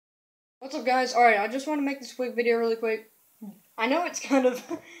What's up, guys? Alright, I just want to make this quick video really quick. I know it's kind of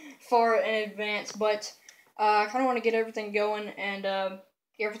far in advance, but I kind of want to get everything going and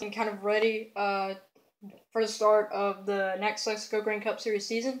get everything kind of ready for the start of the next Let's Go Green Cup Series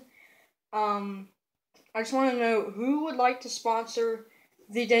season. I just want to know who would like to sponsor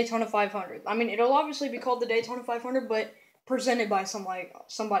the Daytona 500. I mean, it'll obviously be called the Daytona 500, but presented by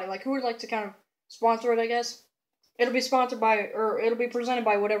somebody. Like, who would like to kind of sponsor it, I guess? It'll be sponsored by, or it'll be presented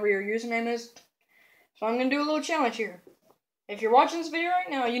by whatever your username is. So I'm going to do a little challenge here. If you're watching this video right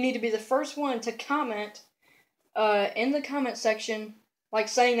now, you need to be the first one to comment in the comment section, like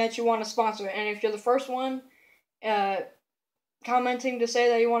saying that you want to sponsor it. And if you're the first one commenting to say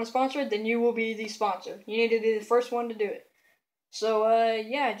that you want to sponsor it, then you will be the sponsor. You need to be the first one to do it. So,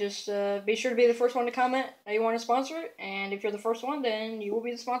 yeah, just be sure to be the first one to comment that you want to sponsor it. And if you're the first one, then you will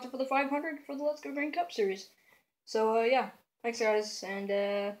be the sponsor for the 500 for the Let's Go Green Cup Series. So, yeah, thanks, guys, and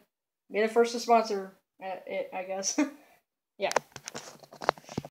be the first to sponsor it, I guess.